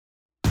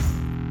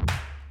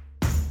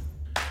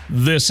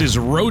This is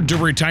Road to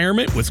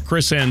Retirement with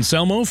Chris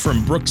Anselmo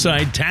from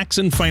Brookside Tax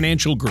and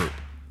Financial Group.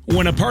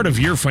 When a part of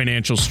your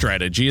financial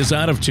strategy is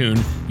out of tune,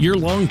 your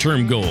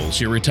long-term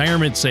goals, your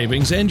retirement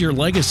savings, and your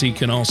legacy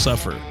can all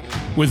suffer.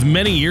 With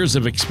many years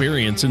of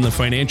experience in the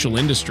financial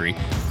industry,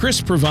 Chris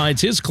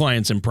provides his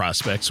clients and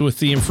prospects with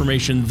the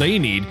information they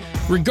need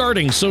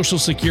regarding Social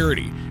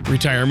Security,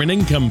 retirement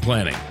income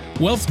planning,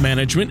 wealth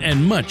management,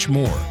 and much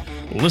more.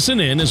 Listen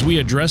in as we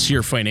address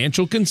your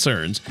financial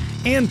concerns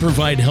and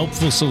provide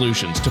helpful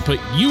solutions to put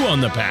you on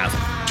the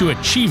path to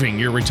achieving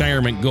your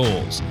retirement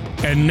goals.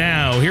 And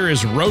now, here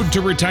is Road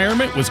to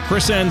Retirement with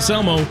Chris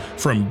Anselmo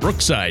from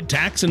Brookside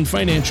Tax and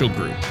Financial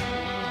Group.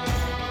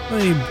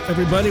 Hey,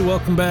 everybody.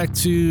 Welcome back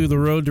to the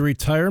Road to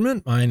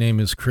Retirement. My name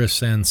is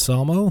Chris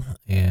Anselmo,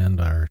 and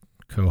our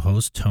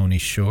co-host, Tony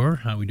Shore.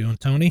 How we doing,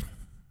 Tony?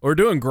 We're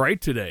doing great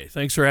today.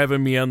 Thanks for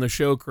having me on the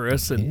show,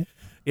 Chris. And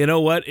you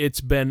know what?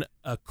 It's been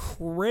a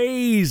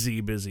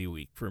crazy busy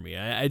week for me.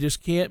 I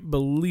just can't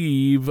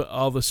believe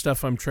all the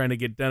stuff I'm trying to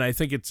get done. I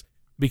think it's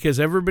because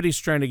everybody's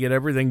trying to get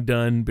everything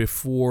done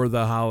before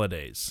the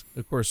holidays.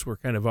 Of course, we're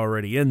kind of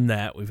already in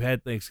that. We've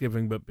had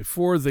Thanksgiving, but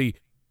before the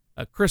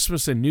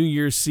Christmas and New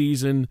Year's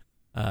season,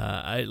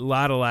 a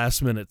lot of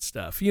last-minute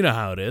stuff. You know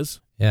how it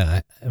is. Yeah,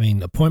 I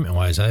mean,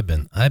 appointment-wise, I've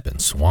been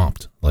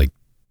swamped, like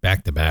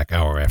back-to-back,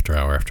 hour after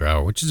hour after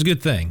hour, which is a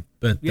good thing.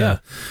 But yeah.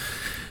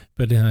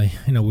 We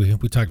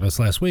talked about this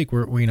last week.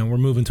 We're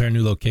moving to our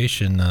new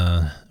location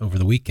over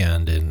the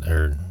weekend,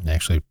 or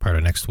actually part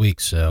of next week.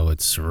 So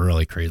it's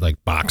really crazy.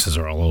 Like boxes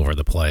are all over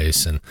the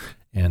place, and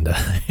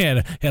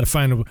had to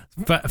find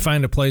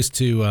a place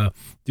to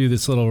do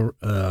this little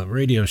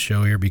radio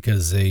show here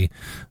because they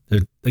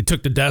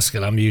took the desk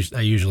that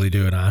I usually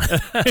do it on.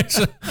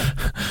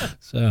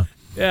 so.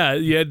 Yeah,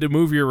 you had to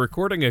move your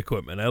recording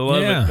equipment. I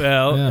love it.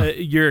 Well,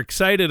 you're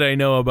excited, I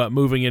know, about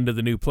moving into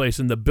the new place.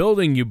 And the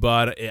building you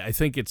bought, I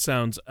think it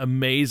sounds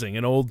amazing.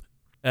 An old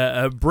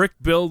brick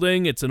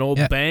building. It's an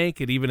old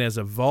bank. It even has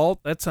a vault.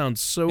 That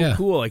sounds so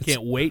cool. I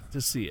can't wait to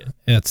see it.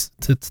 Yeah, it's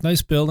a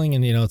nice building,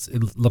 and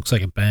it looks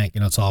like a bank.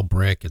 It's all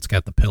brick. It's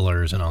got the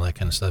pillars and all that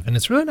kind of stuff. And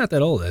it's really not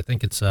that old. I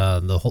think it's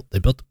they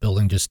built the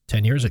building just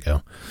 10 years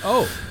ago.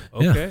 Oh,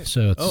 okay. Yeah,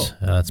 so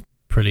it's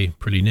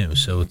pretty new.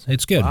 So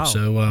it's good. Wow.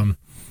 So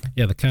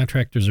the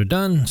contractors are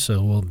done,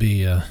 so we'll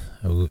be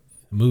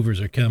movers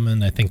are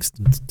coming. I think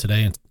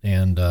today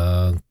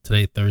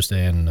today,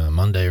 Thursday, and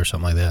Monday or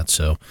something like that.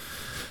 So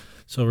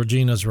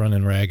Regina's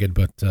running ragged,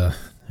 but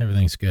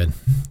everything's good.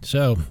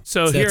 So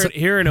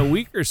here in a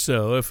week or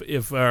so,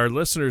 if our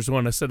listeners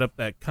want to set up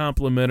that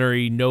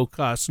complimentary, no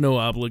cost, no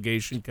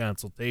obligation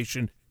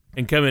consultation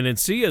and come in and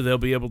see you, they'll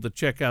be able to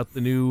check out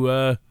the new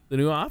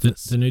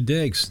office, the new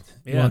digs.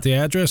 Yeah. You want the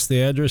address?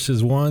 The address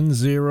is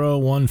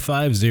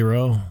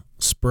 10150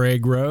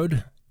 Sprague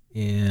Road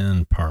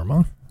in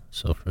Parma.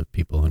 So for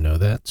people who know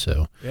that,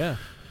 yeah,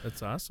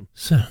 that's awesome.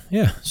 So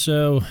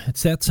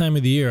it's that time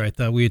of the year. I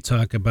thought we'd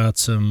talk about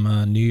some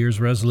New Year's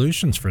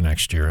resolutions for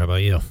next year. How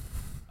about you?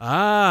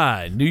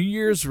 New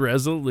Year's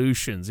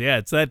resolutions. Yeah,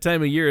 it's that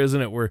time of year,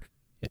 isn't it?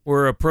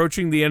 We're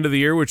approaching the end of the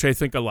year, which I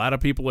think a lot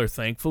of people are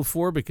thankful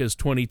for because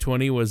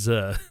 2020 was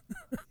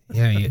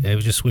I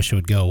just wish it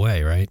would go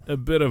away, right? A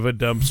bit of a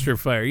dumpster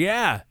fire.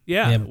 Yeah.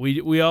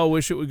 We all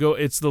wish it would go.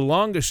 It's the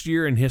longest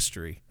year in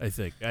history, I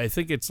think. I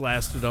think it's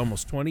lasted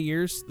almost 20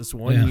 years, this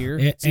one year.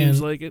 It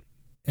seems like it.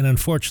 And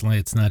unfortunately,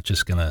 it's not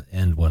just going to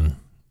end when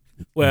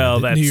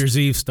that's New Year's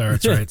Eve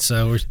starts, right?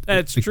 So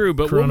that's true,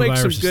 but we'll make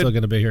some good. Coronavirus is still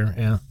going to be here,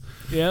 yeah.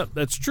 Yeah,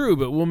 that's true,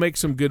 but we'll make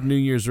some good New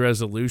Year's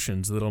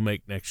resolutions that'll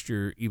make next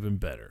year even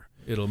better.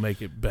 It'll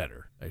make it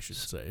better, I should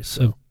say.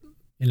 So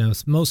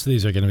most of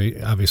these are going to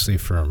be, obviously,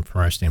 from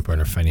our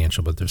standpoint, are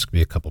financial, but there's going to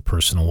be a couple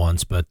personal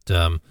ones. But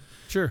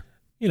sure,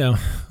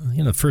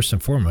 first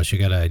and foremost, you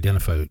got to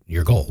identify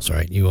your goals,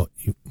 right?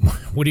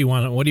 What do you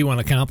want to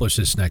accomplish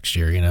this next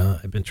year?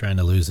 I've been trying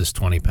to lose this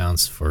 20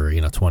 pounds for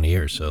 20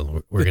 years,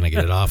 so we're going to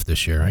get it off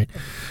this year, right?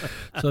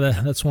 So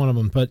that's one of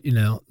them. But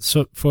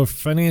so for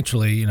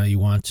financially, you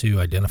want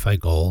to identify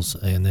goals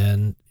and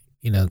then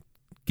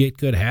get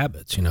good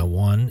habits.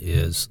 One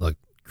is like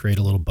create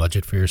a little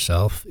budget for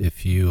yourself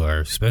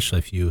especially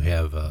if you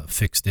have a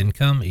fixed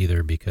income,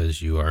 either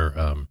because you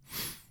are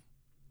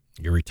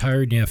you're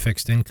retired and you have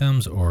fixed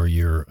incomes, or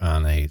you're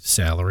on a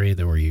salary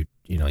where you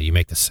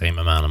make the same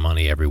amount of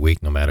money every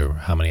week no matter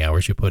how many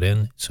hours you put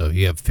in. So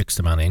you have fixed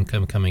amount of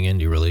income coming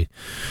in. Your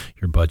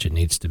budget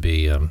needs to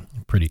be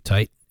pretty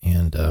tight,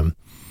 and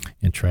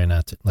try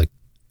not to, like,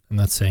 I'm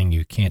not saying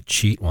you can't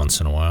cheat once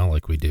in a while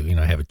like we do.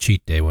 Have a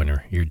cheat day when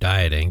you're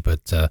dieting,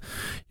 but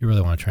you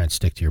really want to try and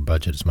stick to your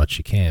budget as much as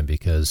you can,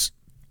 because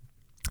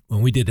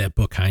when we did that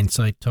book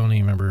Hindsight,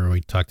 Tony, remember we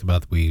talked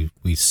about we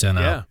sent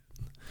out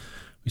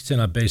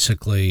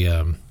basically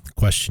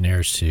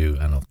questionnaires to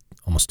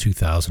almost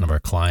 2,000 of our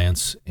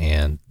clients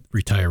and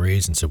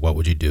retirees, and said, what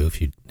would you do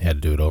if you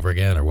had to do it over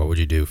again, or what would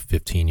you do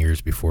 15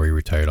 years before you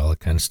retired, all that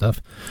kind of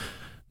stuff.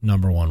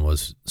 Number one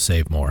was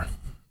save more.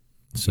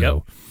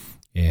 So,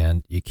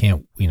 and you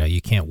can't wait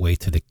you can't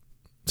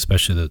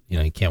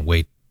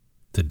wait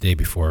the day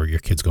before your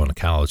kid's going to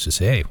college to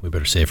say, hey, we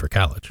better save for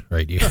college,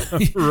 right?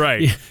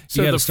 Right. You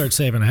So got to start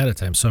saving ahead of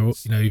time. So,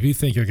 if you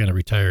think you're going to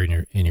retire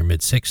in your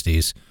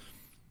mid-60s,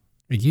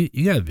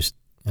 you got to,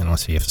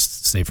 unless you have to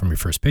save from your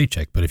first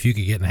paycheck, but if you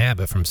could get in the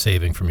habit from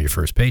saving from your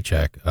first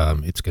paycheck,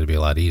 it's going to be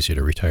a lot easier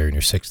to retire in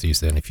your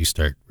 60s than if you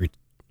start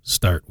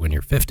when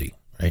you're 50,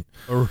 right?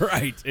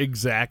 Right,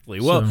 exactly.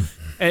 Well,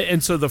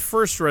 and so the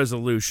first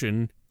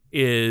resolution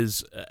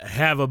is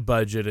have a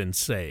budget and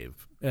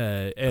save.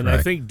 And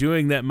I think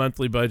doing that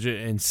monthly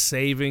budget and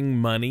saving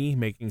money,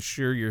 making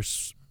sure you're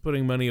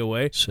putting money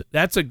away,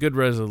 that's a good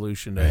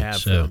resolution to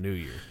have for the new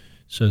year.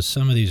 So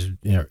some of these,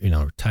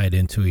 are tied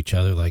into each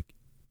other. Like,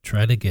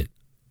 try to get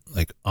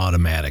like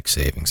automatic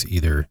savings.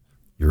 Either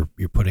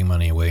you're putting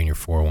money away in your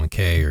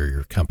 401k or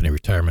your company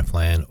retirement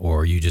plan,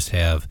 or you just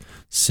have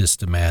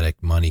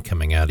systematic money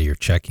coming out of your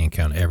checking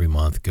account every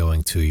month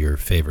going to your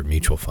favorite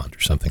mutual fund or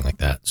something like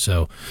that.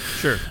 So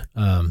sure.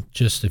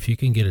 Just if you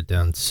can get it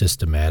done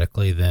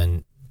systematically,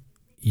 then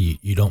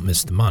you don't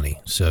miss the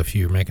money. So if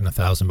you're making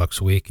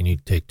 $1,000 a week and you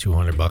take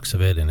 $200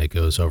 of it and it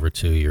goes over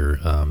to your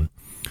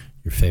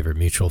favorite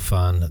mutual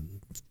fund,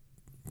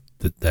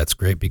 that's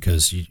great,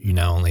 because you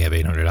now only have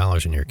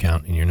 $800 in your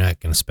account, and you're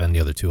not going to spend the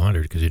other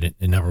 $200 because it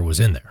never was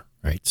in there,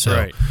 right? So,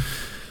 right.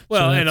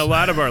 Well, and a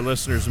lot of our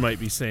listeners might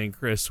be saying,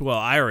 Chris, well,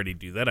 I already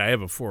do that. I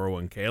have a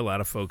 401k. A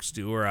lot of folks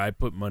do, or I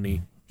put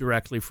money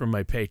directly from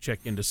my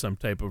paycheck into some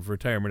type of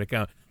retirement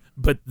account.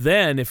 But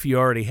then, if you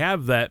already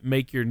have that,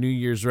 make your New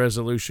Year's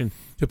resolution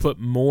to put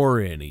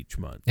more in each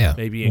month. Yeah,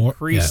 maybe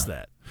increase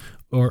that.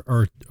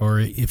 Or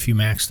if you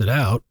maxed it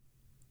out,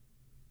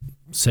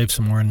 save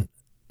some more in.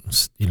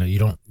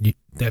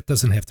 That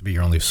doesn't have to be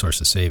your only source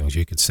of savings.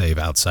 You could save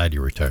outside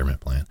your retirement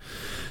plan.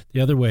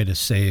 The other way to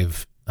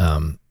save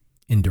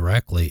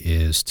indirectly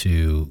is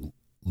to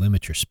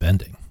limit your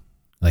spending.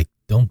 Like,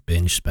 don't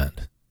binge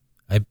spend.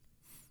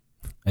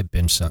 I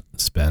binge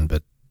spend,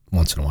 but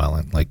once in a while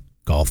on like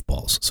golf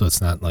balls. So it's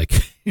not like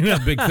a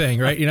big thing,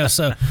 right?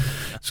 So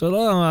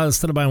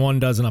instead of buying 1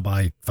 dozen, I'll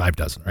buy 5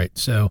 dozen, right?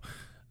 So,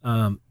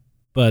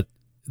 but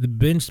the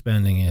binge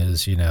spending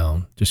is,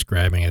 just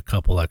grabbing a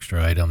couple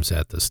extra items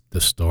at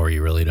the store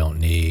you really don't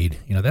need.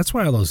 That's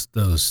why all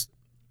those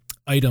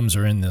items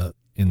are in the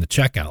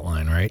checkout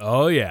line, right?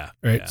 Oh yeah,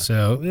 right. Yeah.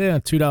 So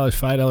 $2,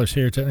 $5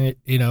 here,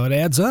 it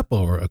adds up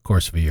over a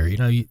course of a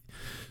year.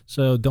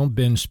 So don't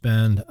binge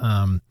spend.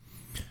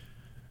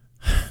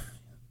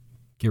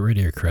 Get rid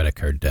of your credit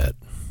card debt.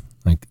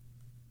 Like,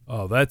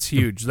 oh, that's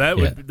huge.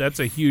 That's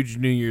a huge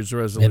New Year's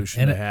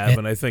resolution to have,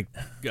 and I think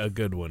a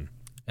good one.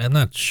 I'm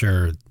not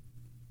sure.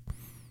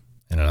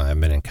 I don't know.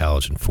 I've been in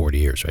college in 40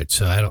 years, right?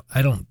 So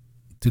I don't.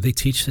 Do they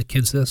teach the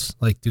kids this?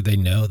 Like, do they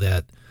know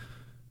that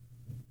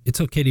it's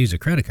okay to use a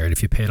credit card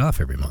if you pay it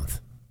off every month,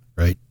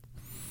 right?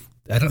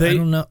 I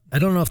don't know. I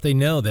don't know if they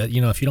know that.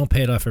 If you don't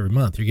pay it off every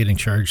month, you're getting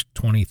charged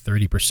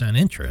 20-30%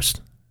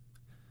 interest.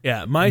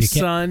 Yeah, my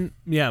son,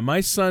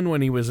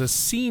 when he was a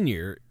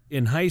senior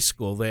in high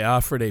school, they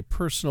offered a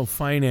personal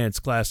finance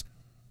class,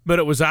 but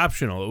it was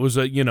optional. It was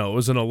it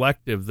was an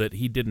elective that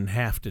he didn't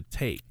have to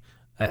take.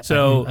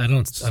 So I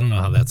don't know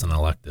how that's an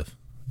elective.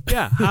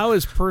 Yeah, how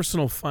is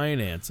personal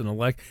finance an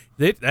elective?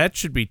 That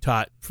should be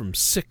taught from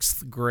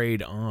 6th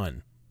grade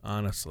on,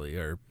 honestly,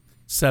 or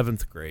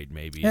 7th grade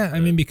maybe. Yeah,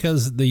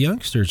 because the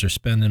youngsters are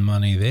spending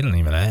money they don't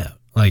even have.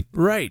 Like,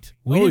 right.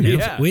 We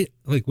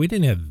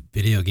didn't have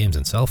video games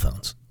and cell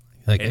phones.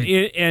 Like,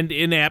 and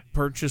in-app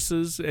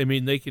purchases.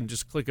 They can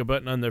just click a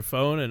button on their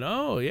phone, and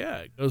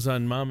it goes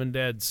on mom and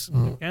dad's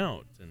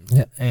account.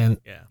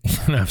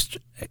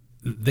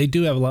 They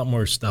do have a lot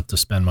more stuff to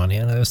spend money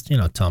on. I was,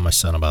 telling my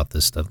son about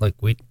this stuff. Like,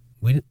 we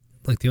the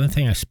only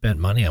thing I spent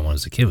money on when I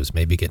was a kid was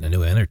maybe getting a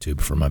new inner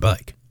tube for my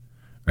bike,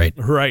 right?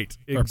 Right,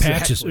 exactly. Or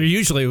patches. Or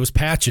usually it was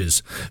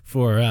patches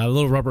for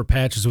little rubber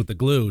patches with the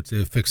glue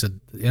to fix the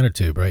inner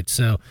tube, right?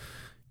 So,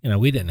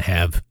 we didn't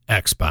have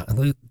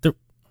Xbox.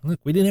 Look,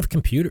 we didn't have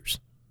computers.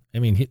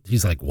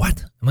 He's like,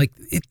 what? I'm like,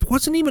 it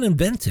wasn't even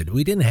invented.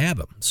 We didn't have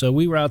them. So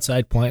we were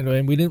outside playing,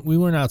 and we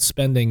weren't out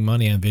spending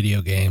money on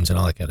video games and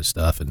all that kind of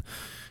stuff, and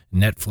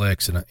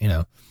Netflix, and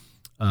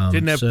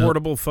didn't have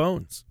portable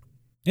phones.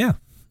 Yeah.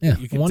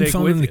 You can take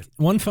with you.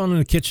 One phone on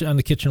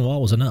the kitchen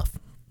wall was enough.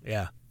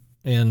 Yeah.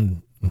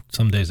 And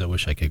some days I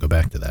wish I could go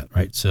back to that,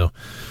 right? So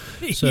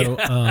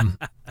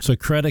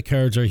credit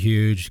cards are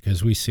huge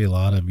because we see a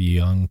lot of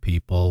young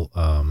people.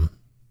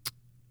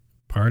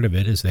 Part of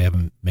it is they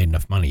haven't made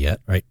enough money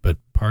yet, right? But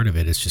part of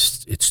it is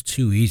just it's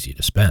too easy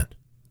to spend.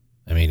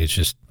 It's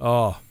just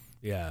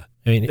yeah.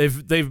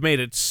 They've made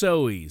it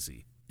so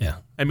easy. Yeah.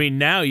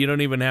 Now you don't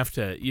even have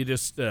to. You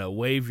just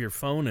wave your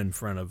phone in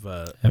front of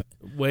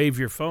wave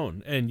your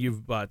phone, and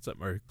you've bought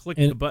something, or click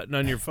the button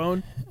on your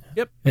phone.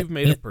 Yep, you've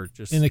made a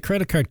purchase. And the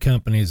credit card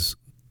companies,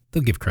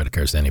 they'll give credit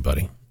cards to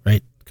anybody,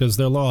 right? Because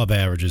their law of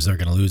averages, they're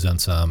going to lose on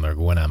some or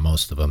win on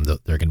most of them. They're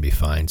going to be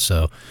fine.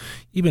 So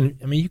even,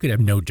 you could have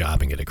no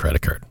job and get a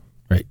credit card,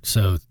 right?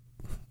 So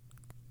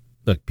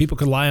look, people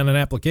could lie on an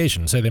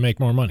application and say they make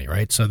more money,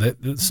 right? So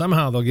that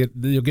somehow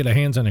you'll get a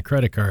hands on a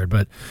credit card.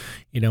 But,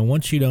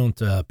 once you don't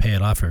pay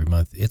it off every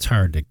month, it's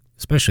hard to,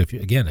 especially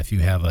if you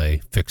have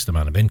a fixed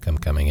amount of income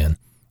coming in,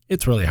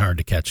 it's really hard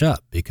to catch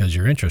up because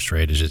your interest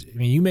rate is just,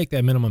 you make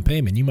that minimum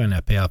payment, you might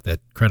not pay off that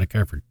credit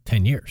card for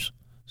 10 years.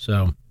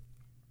 So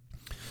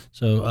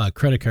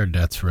credit card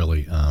debt's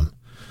really,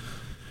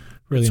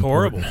 really it's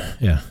important. horrible.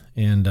 Yeah.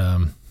 And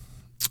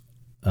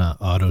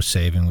auto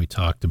saving we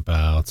talked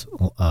about.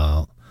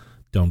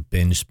 Don't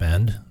binge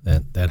spend.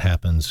 That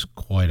happens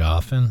quite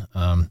often.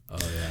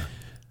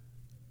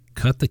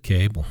 Cut the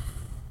cable.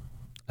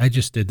 I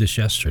just did this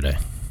yesterday,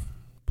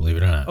 believe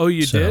it or not. Oh,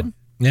 you did?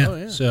 Yeah. Oh,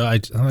 yeah. So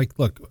I'm like,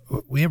 look,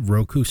 we have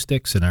Roku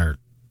sticks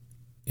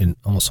in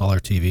almost all our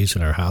TVs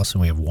in our house,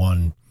 and we have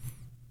one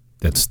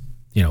that's,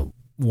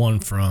 one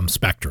from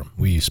Spectrum.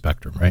 We use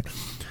Spectrum, right?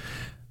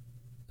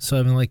 So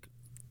I'm like,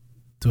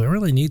 do I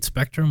really need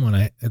Spectrum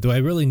do I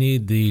really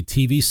need the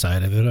TV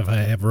side of it if I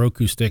have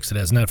Roku sticks that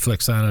has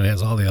Netflix on it,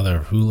 has all the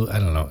other Hulu? I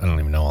don't know. I don't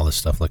even know all this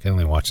stuff. Like, I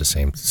only watch the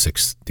same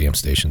 6 damn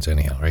stations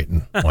anyhow, right?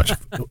 And watch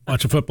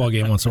a football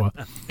game once in a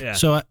while.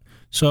 Yeah.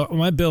 So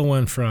my bill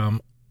went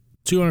from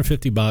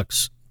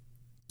 $250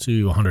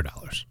 to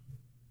 $100.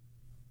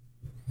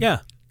 Yeah.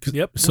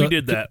 Yep. So- we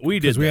did that. We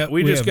did 'cause we that. have-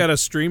 We we just have- got a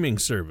streaming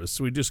service.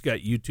 We just got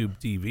YouTube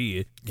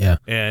TV Yeah.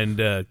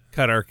 and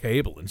cut our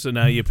cable. And so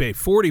now you pay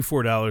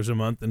 $44 a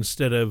month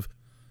instead of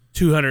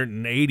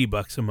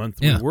 $280 a month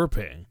Yeah. we were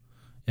paying.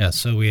 Yeah,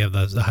 so we have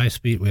the high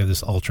speed. We have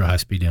this ultra high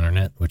speed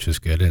internet, which is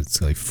good.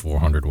 It's like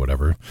 400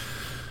 whatever.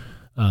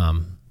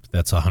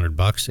 That's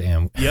 $100,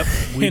 and Yep,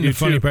 we and do the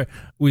funny too. part,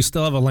 we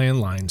still have a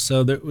landline.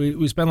 So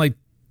we spend like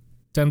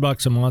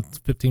 $10 a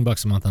month,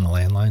 $15 a month on a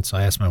landline. So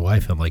I asked my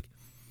wife, I'm like,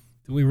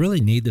 do we really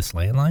need this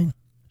landline?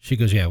 She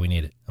goes, yeah, we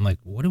need it. I'm like,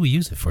 what do we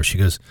use it for? She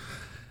goes,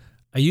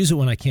 I use it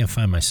when I can't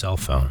find my cell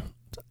phone.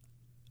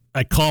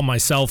 I call my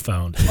cell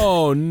phone.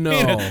 Oh,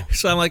 no.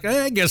 So I'm like,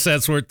 I guess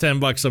that's worth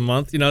 $10 a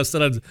month.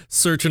 Instead of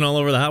searching all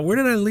over the house, where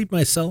did I leave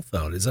my cell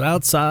phone? Is it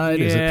outside?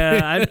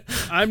 Yeah,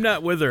 I'm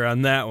not with her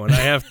on that one, I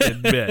have to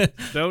admit.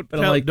 But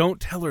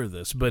Don't tell her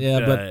this. But yeah,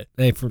 but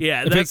hey,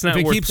 that's not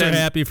if it worth keeps her 10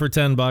 happy for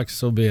 $10,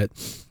 so be it.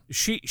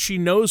 She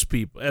knows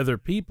other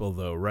people,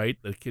 though, right?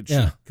 That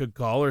she could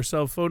call her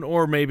cell phone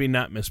or maybe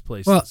not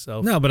misplace the cell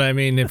phone. No, but I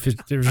mean, if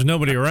there's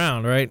nobody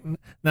around, right?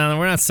 Now,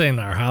 we're not saying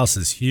our house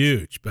is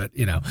huge, but,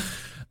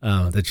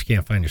 that you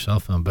can't find your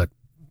cell phone. But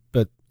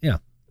yeah,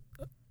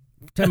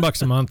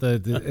 $10 a month,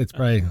 it's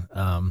probably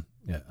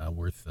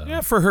worth.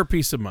 For her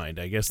peace of mind,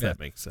 I guess that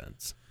makes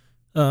sense.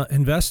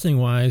 Investing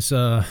wise,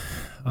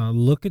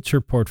 look at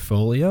your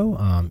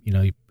portfolio.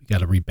 You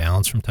got to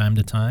rebalance from time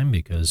to time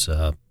because,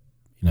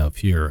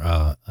 if you're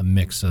a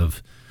mix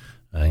of,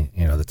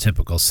 the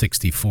typical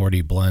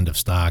 60-40 blend of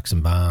stocks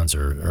and bonds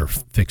or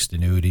fixed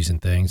annuities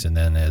and things, and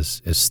then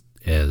as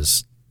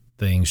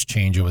things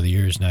change over the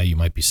years, now you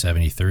might be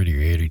 70-30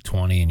 or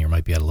 80-20, and you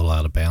might be a little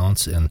out of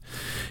balance. And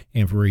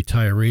for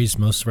retirees,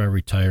 most of our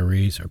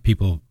retirees are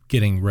people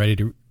getting ready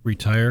to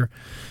retire.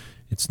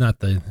 It's not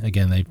they've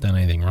done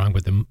anything wrong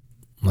with them.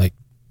 Like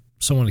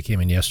someone that came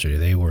in yesterday,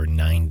 they were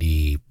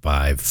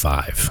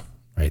 95.5,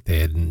 right? They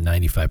had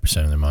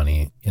 95% of their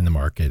money in the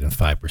market and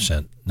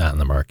 5% not in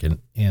the market,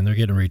 and they're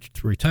getting ready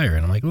to retire.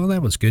 And I'm like, well,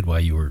 that was good while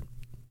you were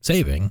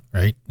saving,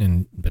 right?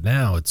 But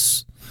now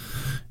it's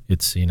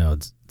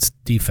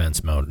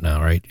defense mode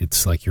now, right?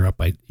 It's like you're up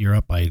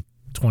by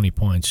 20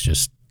 points,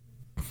 just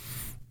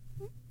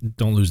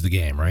don't lose the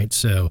game, right?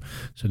 So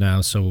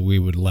we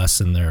would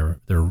lessen their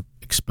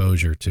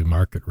exposure to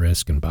market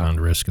risk and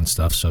bond risk and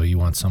stuff. So you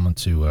want someone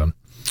to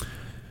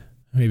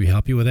maybe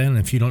help you with that. And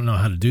if you don't know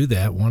how to do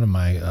that, one of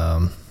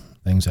my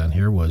things on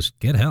here was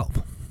get help,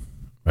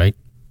 right?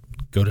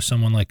 Go to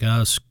someone like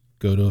us,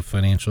 go to a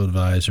financial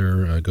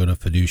advisor, go to a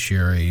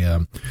fiduciary,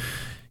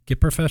 get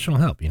professional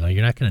help.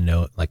 You're not going to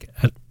know it. Like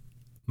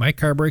my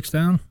car breaks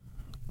down.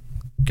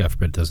 God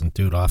forbid it doesn't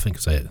do it often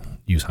because I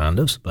use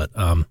Hondas, but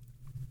I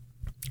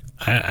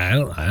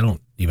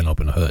don't even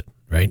open the hood,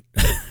 right?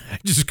 I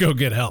just go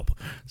get help.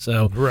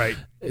 So Right.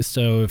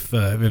 So if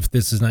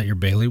this is not your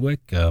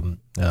bailiwick,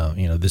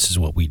 this is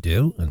what we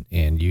do,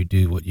 and you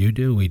do what you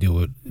do, we do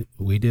what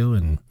we do,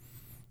 and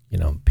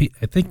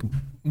I think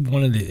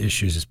one of the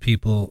issues is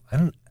people. I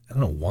don't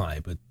know why,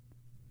 but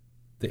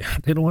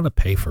they don't want to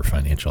pay for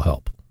financial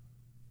help.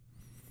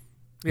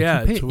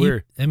 Yeah, it's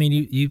weird.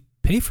 You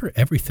pay for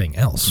everything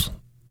else,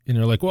 and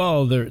you're like,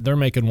 well, they're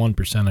making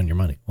 1% on your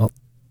money. Well,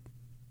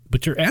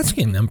 but you're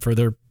asking them for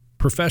their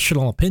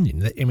professional opinion.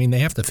 They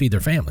have to feed their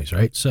families,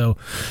 right? So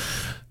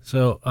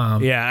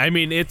yeah,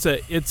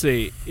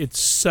 it's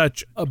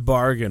such a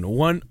bargain.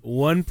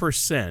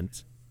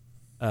 1%,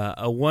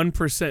 a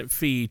 1%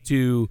 fee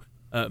to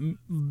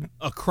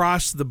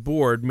across the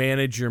board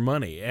manage your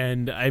money.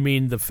 And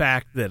the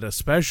fact that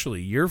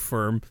especially your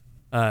firm,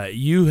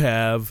 you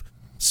have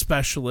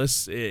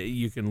specialists.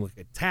 You can look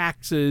at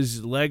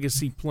taxes,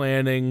 legacy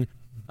planning,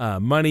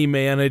 money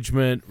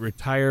management,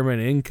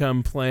 retirement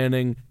income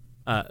planning,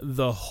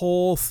 the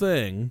whole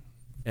thing.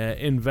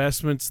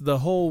 investments, the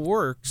whole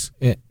works.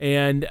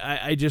 And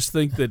I just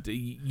think that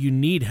you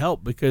need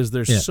help because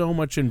there's so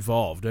much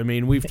involved. I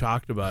mean, we've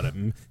talked about it.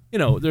 And,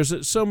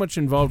 there's so much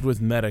involved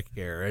with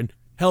Medicare and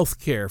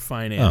healthcare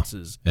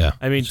finances.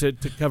 I mean, to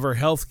cover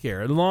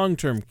healthcare and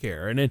long-term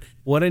care. And then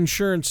what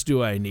insurance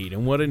do I need?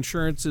 And what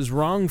insurance is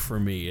wrong for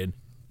me? And,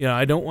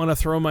 I don't want to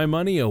throw my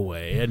money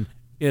away. And,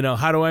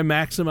 how do I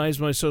maximize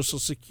my Social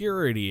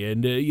Security?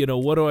 And,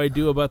 what do I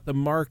do about the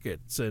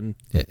markets? And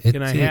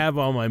can I have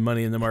all my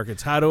money in the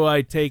markets? How do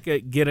I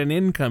get an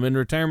income in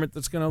retirement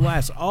that's going to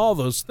last? All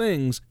those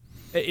things.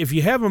 If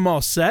you have them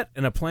all set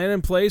and a plan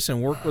in place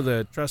and work with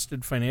a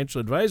trusted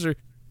financial advisor,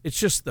 it's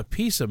just the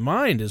peace of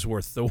mind is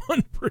worth the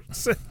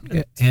 1%.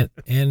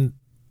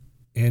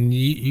 And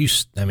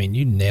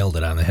you nailed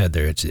it on the head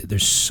there.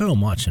 There's so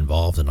much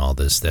involved in all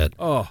this that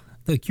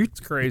it's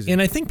crazy.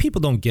 And I think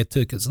people don't get to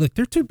it because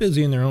they're too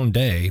busy in their own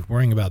day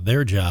worrying about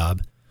their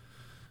job.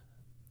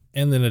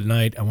 And then at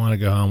night, I want to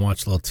go home,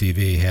 watch a little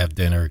TV, have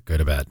dinner, go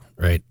to bed,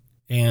 right?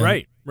 And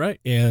right.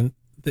 And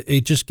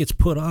it just gets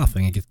put off,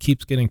 and it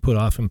keeps getting put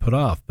off and put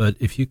off. But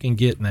if you can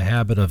get in the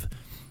habit of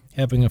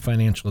having a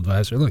financial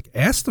advisor, look,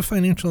 ask the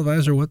financial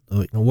advisor what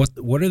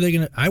are they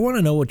going to. I want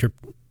to know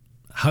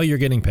how you're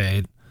getting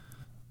paid,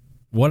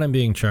 what I'm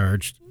being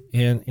charged.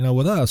 And,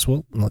 with us,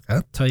 well, look,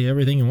 I'll tell you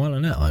everything you want to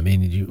know. I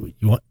mean, you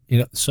want,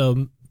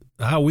 so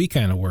how we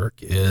kind of work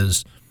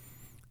is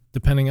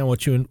depending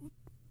on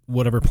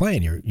whatever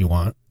plan you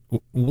want,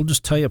 we'll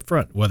just tell you up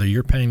front whether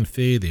you're paying the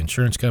fee, the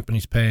insurance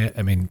company's paying.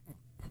 I mean,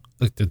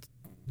 look,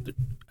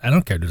 I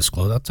don't care to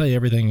disclose. I'll tell you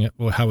everything,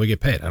 how we get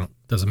paid. It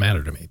doesn't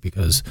matter to me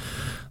because,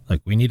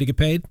 we need to get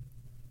paid.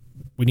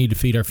 We need to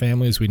feed our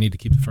families. We need to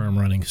keep the firm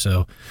running.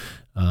 So,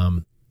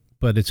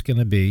 but it's going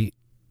to be,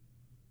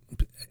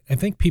 I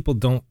think people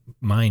don't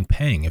mind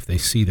paying if they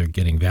see they're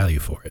getting value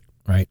for it,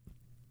 right?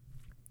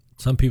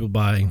 Some people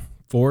buy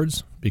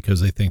Fords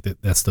because they think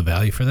that that's the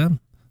value for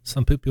them.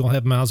 Some people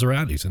have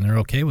Maseratis and they're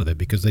okay with it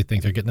because they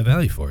think they're getting the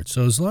value for it.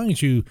 So as long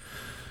as you're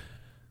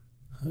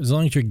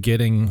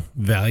getting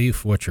value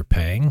for what you're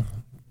paying,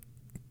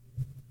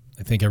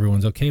 I think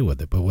everyone's okay with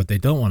it. But what they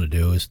don't want to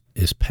do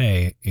is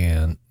pay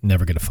and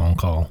never get a phone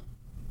call.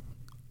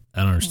 I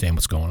don't understand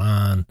what's going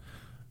on.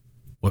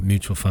 What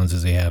mutual funds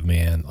does he have me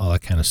in, all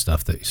that kind of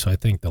stuff. So I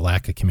think the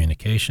lack of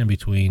communication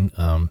between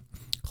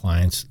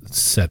clients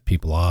set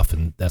people off,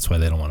 and that's why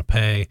they don't want to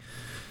pay.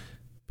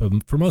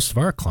 But for most of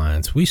our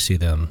clients, we see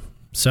them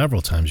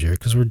several times a year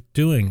because we're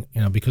doing,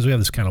 because we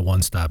have this kind of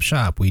one-stop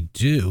shop. We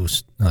do,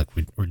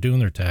 we're doing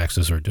their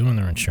taxes, we're doing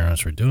their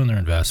insurance, we're doing their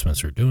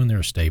investments, we're doing their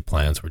estate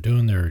plans, we're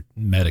doing their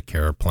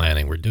Medicare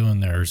planning, we're doing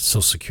their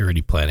Social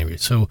Security planning.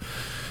 So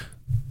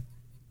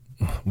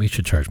we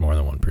should charge more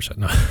than 1%.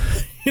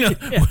 No,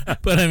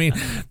 but I mean,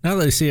 now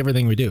that I see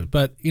everything we do,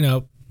 but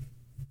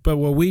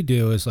what we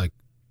do is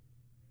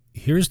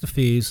here's the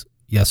fees,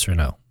 yes or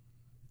no.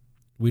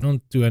 We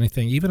don't do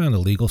anything, even on the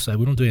legal side,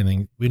 we don't do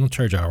anything. We don't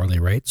charge hourly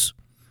rates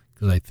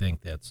because I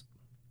think that's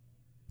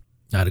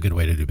not a good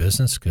way to do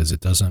business because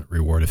it doesn't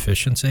reward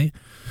efficiency.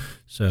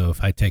 So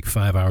if I take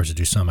 5 hours to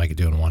do something I could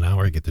do in 1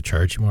 hour, I get to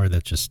charge you more.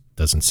 That just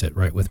doesn't sit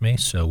right with me.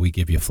 So we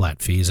give you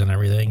flat fees and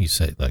everything. You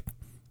say,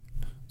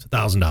 it's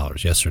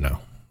 $1,000, yes or no?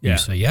 Yeah. You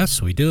say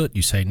yes, we do it.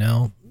 You say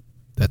no,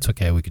 that's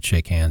okay. We could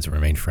shake hands and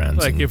remain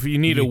friends. If you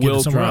need a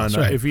will drawn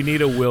up, if you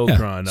need a will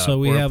drawn up,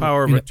 or a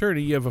power of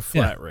attorney, you have a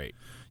flat rate.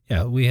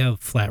 Yeah, we have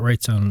flat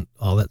rates on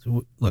all that.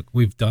 Look,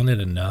 we've done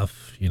it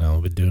enough. We've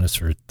been doing this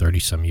for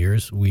 30-some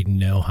years. We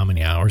know how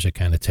many hours it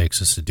kind of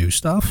takes us to do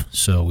stuff.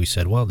 So we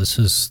said, well, this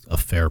is a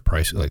fair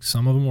price.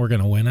 Some of them we're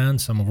going to win on,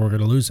 some of them we're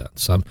going to lose on.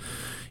 Some,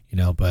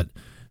 but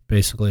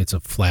basically it's a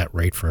flat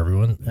rate for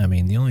everyone. I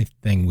mean, the only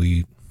thing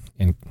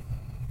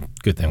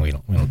good thing we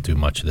don't do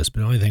much of this,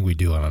 but the only thing we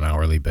do on an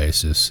hourly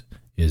basis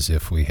is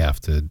if we have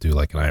to do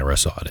an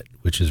IRS audit,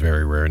 which is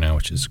very rare now,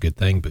 which is a good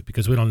thing, but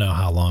because we don't know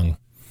how long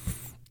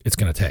it's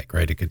going to take,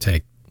 right? It could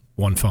take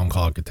one phone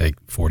call, it could take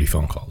 40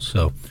 phone calls.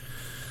 So,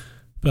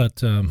 but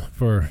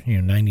for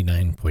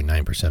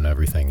 99.9% of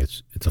everything,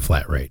 it's a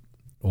flat rate.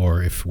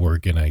 Or if we're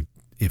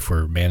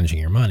managing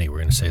your money, we're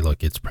going to say,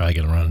 look, it's probably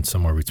going to run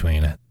somewhere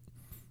between,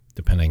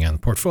 depending on the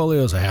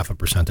portfolios,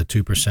 0.5%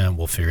 to 2%.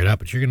 We'll figure it out,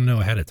 but you're going to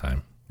know ahead of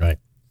time, right?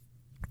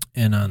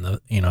 And on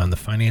the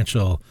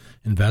financial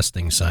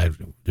investing side,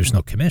 there's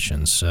no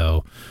commissions,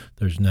 so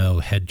there's no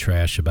head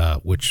trash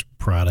about which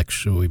product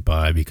should we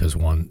buy because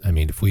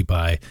if we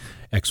buy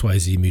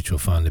XYZ mutual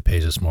fund, it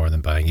pays us more than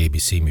buying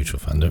ABC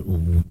mutual fund.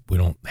 We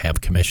don't have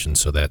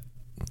commissions, so that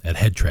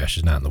head trash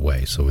is not in the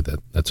way. So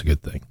that's a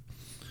good thing.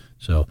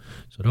 So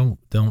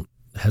don't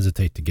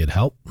hesitate to get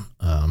help.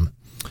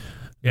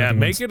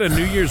 Make it a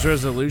New Year's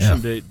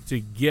resolution to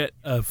get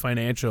a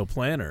financial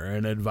planner,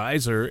 an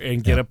advisor,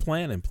 and get a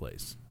plan in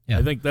place. Yeah.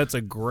 I think that's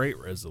a great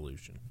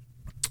resolution.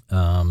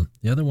 The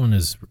other one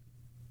is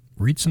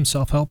read some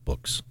self-help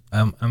books.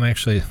 I'm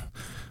actually,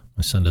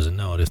 my son doesn't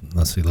know it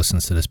unless he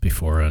listens to this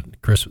before.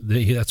 Chris,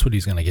 that's what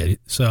he's going to get.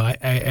 So I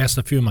asked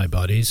a few of my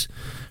buddies,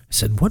 I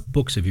said, what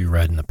books have you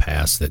read in the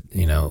past that,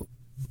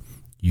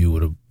 you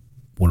would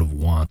have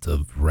to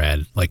have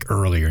read like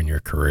earlier in your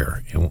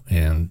career.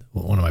 And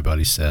one of my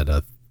buddies said,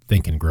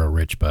 Think and Grow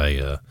Rich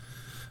by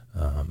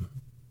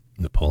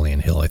Napoleon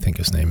Hill, I think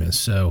his name is.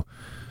 So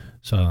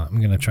I'm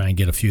going to try and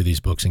get a few of these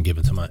books and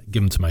give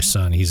them to my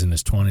son. He's in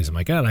his 20s. I'm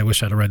like, God, I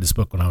wish I'd have read this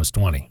book when I was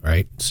 20,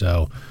 right?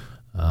 So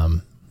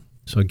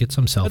get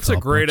some self-help. That's a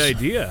great books.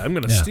 idea. I'm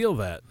going to steal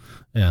that.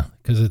 Yeah,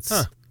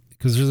 because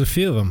there's a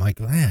few of them. Like,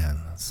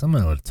 man,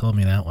 someone would have told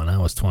me that when I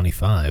was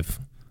 25.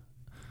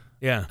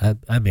 Yeah,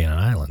 I'd be on an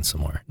island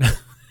somewhere.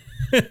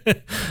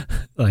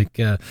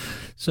 And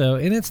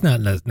it's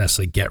not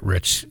necessarily get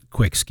rich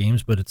quick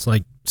schemes, but it's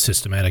like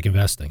systematic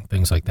investing,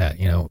 things like that.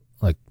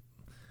 Like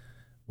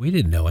we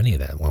didn't know any of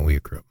that when we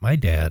grew up. My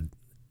dad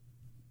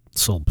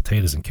sold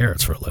potatoes and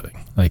carrots for a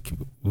living. Like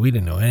we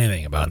didn't know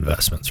anything about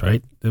investments,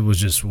 right? It was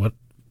just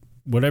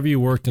whatever you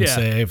worked and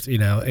saved,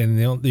 and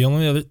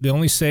the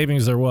only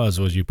savings there was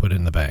you put it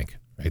in the bank,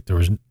 right? There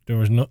was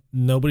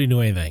nobody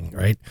knew anything,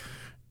 right?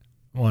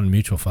 Well,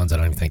 mutual funds I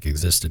don't even think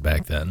existed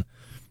back then,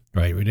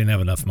 right? We didn't have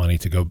enough money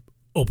to go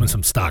open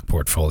some stock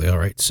portfolio,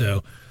 right?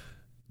 So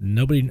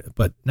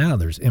but now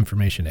there's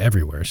information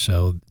everywhere,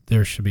 so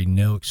there should be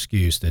no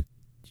excuse that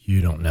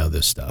you don't know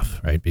this stuff,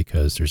 right?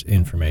 Because there's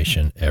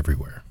information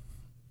everywhere.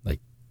 Like,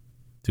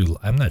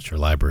 I'm not sure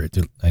I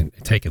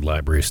take it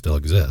libraries still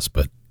exist,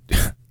 but you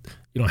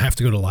don't have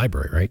to go to a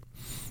library, right?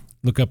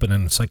 Look up an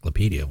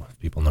encyclopedia.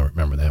 People don't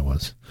remember that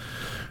was.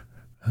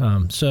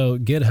 So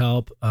get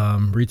help,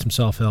 read some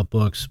self-help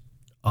books,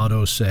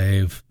 auto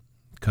save,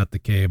 cut the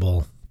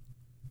cable,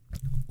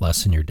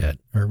 lessen your debt,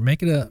 or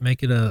make it a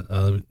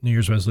New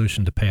Year's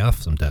resolution to pay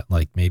off some debt.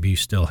 Like maybe you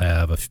still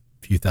have a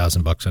few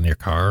 $1,000 on your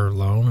car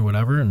loan or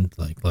whatever, and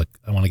like, look,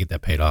 I want to get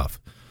that paid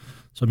off.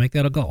 So make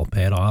that a goal,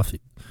 pay it off.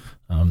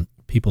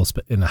 People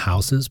in the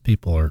houses,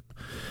 people are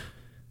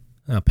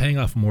paying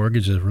off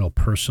mortgage is a real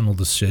personal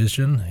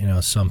decision.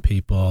 Some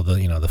people,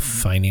 the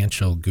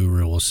financial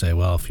guru will say,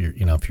 well, if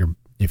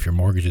your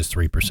mortgage is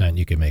 3%,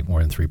 you can make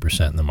more than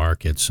 3% in the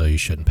market, so you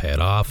shouldn't pay it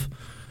off.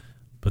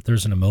 But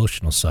there's an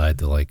emotional side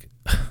to like,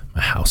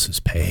 my house is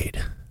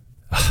paid.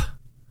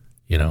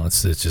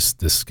 It's just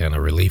this kind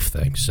of relief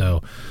thing.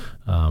 So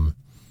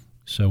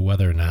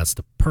whether or not it's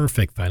the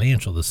perfect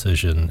financial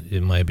decision,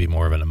 it might be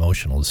more of an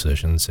emotional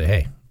decision. Say,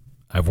 hey,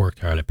 I've worked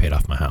hard, I paid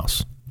off my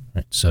house.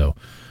 Right. So,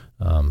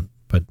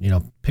 but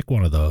pick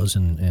one of those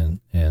and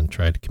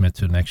try to commit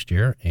to it next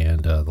year.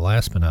 And the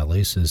last but not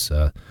least is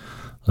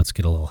let's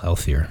get a little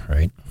healthier,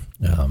 right?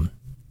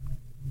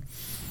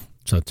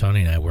 So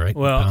Tony and I were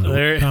pound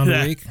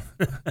a week.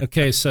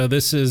 Okay, so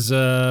this is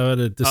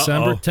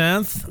December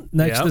 10th.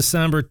 Next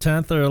December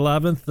 10th or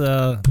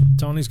 11th,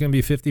 Tony's going to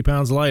be 50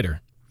 pounds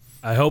lighter.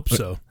 I hope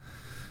so.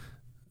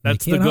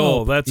 That's the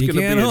goal. That's going to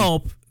be.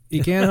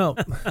 You can't help.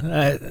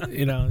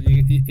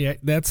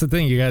 That's the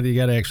thing. You got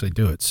to actually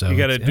do it. So you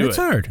got to do it. It's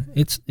hard.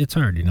 It's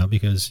hard,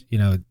 because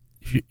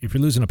if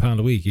you're losing a pound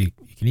a week, you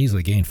can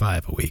easily gain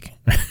 5 a week.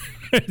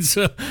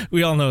 So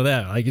we all know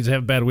that. Like you just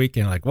have a bad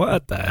weekend, like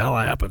what the hell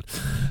happened?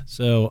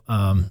 So,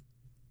 and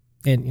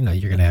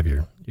you're gonna have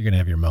your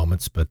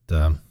moments, but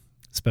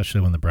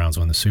especially when the Browns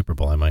win the Super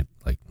Bowl, I might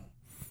like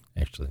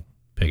actually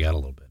pig out a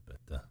little bit.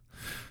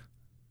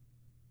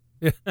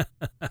 But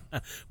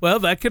well,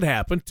 that could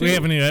happen too.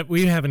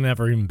 We haven't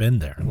ever even been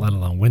there, let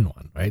alone win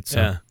one, right?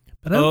 So,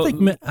 but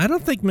I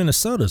don't think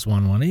Minnesota's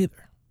won one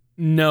either.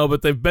 No,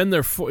 but they've been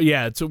there for.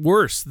 Yeah, it's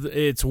worse.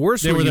 It's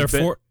worse. They were there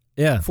four.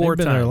 Yeah, 4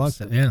 times. There a long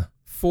time. Yeah.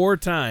 4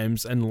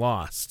 times and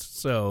lost.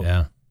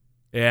 So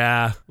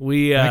yeah,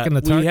 we have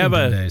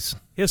a days.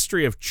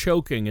 history of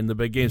choking in the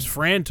big games.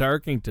 Fran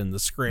Tarkington, the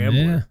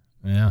scrambler.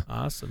 Yeah.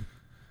 Awesome.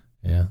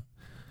 Yeah.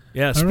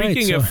 Yeah.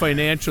 Speaking of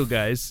financial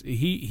guys,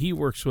 he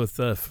works with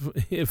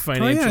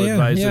financial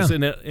advisors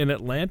in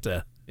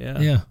Atlanta. Yeah.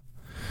 Yeah.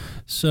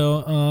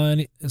 So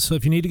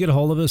if you need to get a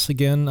hold of us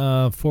again,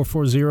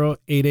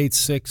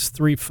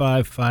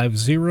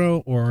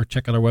 440-886-3550, or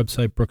check out our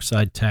website,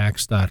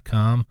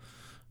 brooksidetax.com.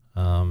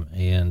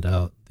 And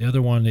the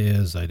other one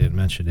is, I didn't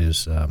mention,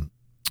 is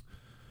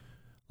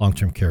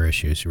long-term care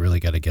issues. You really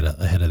got to get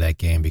ahead of that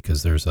game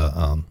because there's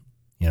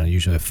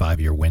usually a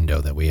 5-year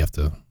window that we have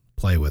to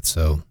play with.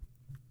 So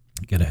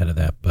get ahead of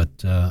that.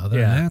 But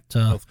other than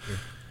that,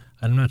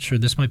 I'm not sure.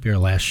 This might be our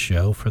last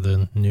show for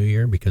the new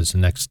year because the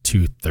next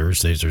 2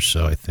 Thursdays or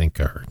so, I think,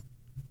 are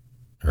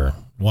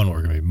one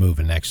we're going to be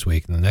moving next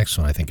week, and the next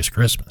one I think is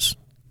Christmas.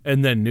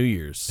 And then New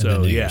Year's.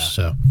 So this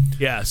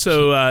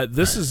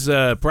is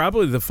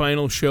probably the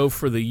final show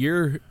for the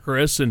year,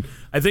 Chris. And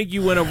I think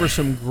you went over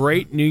some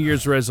great New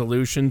Year's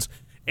resolutions,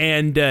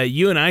 and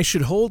you and I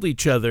should hold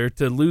each other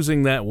to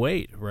losing that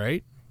weight,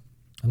 right?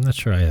 I'm not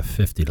sure I have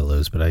 50 to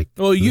lose, but I have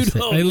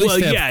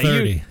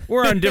 30.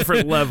 We're on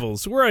different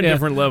levels.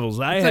 Different levels.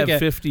 I have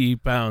 50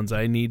 pounds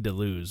I need to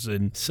lose,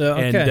 and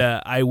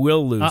I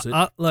will lose it.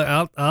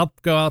 I'll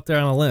go out there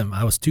on a limb.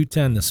 I was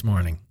 210 this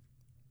morning.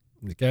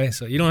 Okay,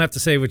 so you don't have to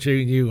say what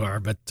you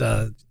are, but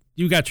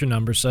you got your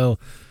number. So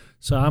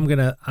I'm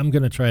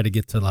gonna try to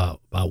get to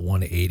about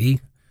 180.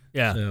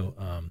 Yeah.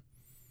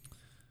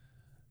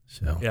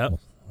 So yeah.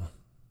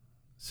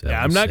 So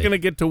yeah, I'm not going to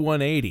get to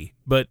 180,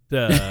 but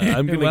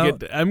I'm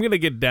gonna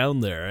get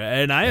down there,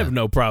 and I have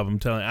no problem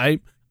telling.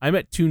 I'm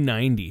at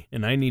 290,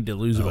 and I need to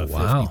lose about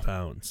 50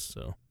 pounds.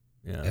 So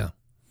yeah.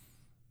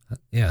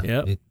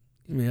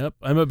 Yep.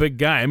 I'm a big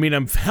guy. I mean,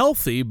 I'm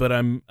healthy, but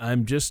I'm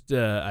just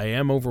I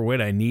am overweight.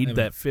 I need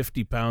that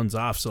 50 pounds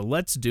off. So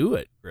let's do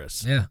it,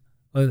 Chris. Yeah.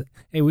 Well,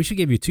 hey, we should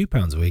give you 2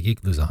 pounds a week. You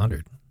could lose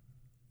 100.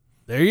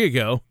 There you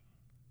go.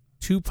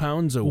 2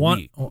 pounds a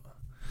week.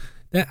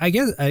 I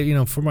guess,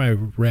 from what I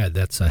read,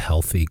 that's a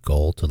healthy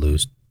goal to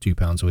lose 2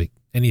 pounds a week.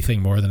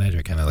 Anything more than that,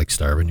 you're kind of like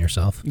starving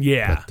yourself.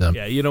 Yeah.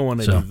 You don't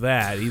want to do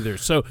that either.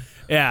 So,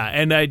 yeah.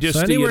 And I just,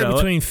 anywhere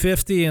between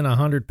 50 and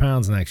 100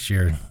 pounds next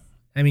year.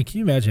 I mean, can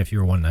you imagine if you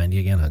were 190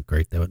 again, how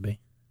great that would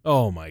be?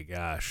 Oh, my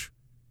gosh.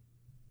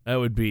 That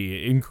would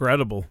be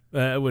incredible.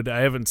 I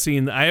haven't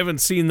seen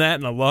that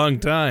in a long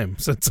time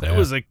since I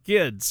was a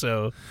kid.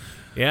 So,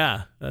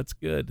 yeah, that's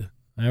good.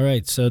 All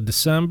right, so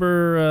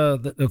December,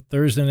 the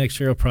Thursday next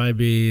year will probably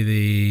be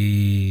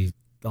the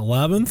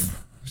 11th.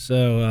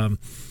 So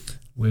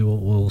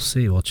we'll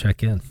see. We'll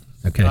check in.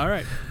 Okay. All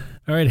right.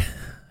 Happy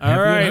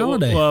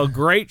holiday. Well,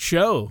 great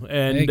show,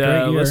 and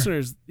great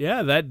listeners.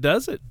 Yeah, that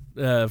does it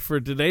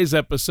for today's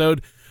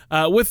episode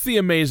with the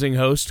amazing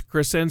host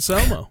Chris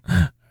Anselmo.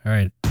 All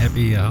right.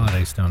 Happy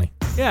holidays, Tony.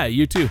 Yeah,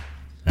 you too.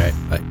 All right,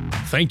 bye.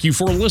 Thank you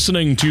for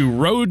listening to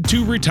Road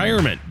to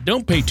Retirement.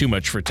 Don't pay too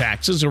much for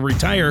taxes or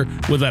retire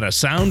without a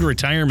sound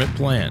retirement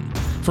plan.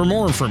 For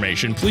more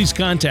information, please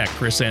contact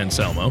Chris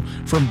Anselmo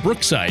from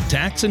Brookside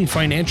Tax and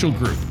Financial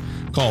Group.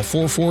 Call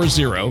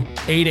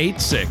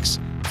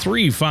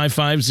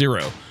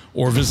 440-886-3550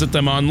 or visit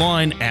them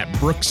online at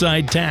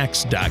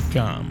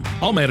brooksidetax.com.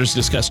 All matters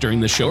discussed during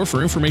this show are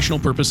for informational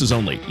purposes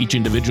only. Each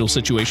individual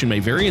situation may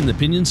vary, and the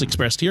opinions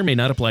expressed here may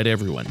not apply to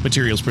everyone.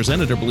 Materials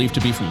presented are believed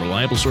to be from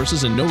reliable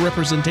sources, and no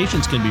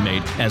representations can be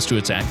made as to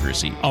its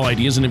accuracy. All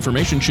ideas and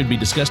information should be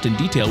discussed in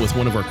detail with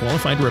one of our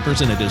qualified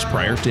representatives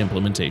prior to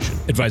implementation.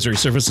 Advisory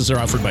services are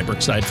offered by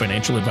Brookside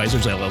Financial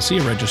Advisors, LLC,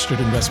 a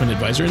registered investment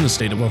advisor in the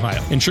state of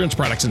Ohio. Insurance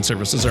products and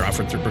services are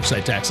offered through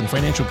Brookside Tax and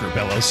Financial Group,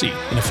 LLC,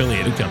 an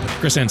affiliated company.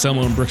 Chris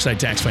Anselmo and Brookside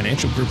Tax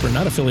Financial Group are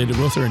not affiliated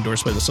with or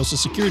endorsed by the Social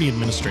Security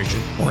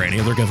Administration or any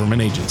other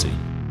government agency.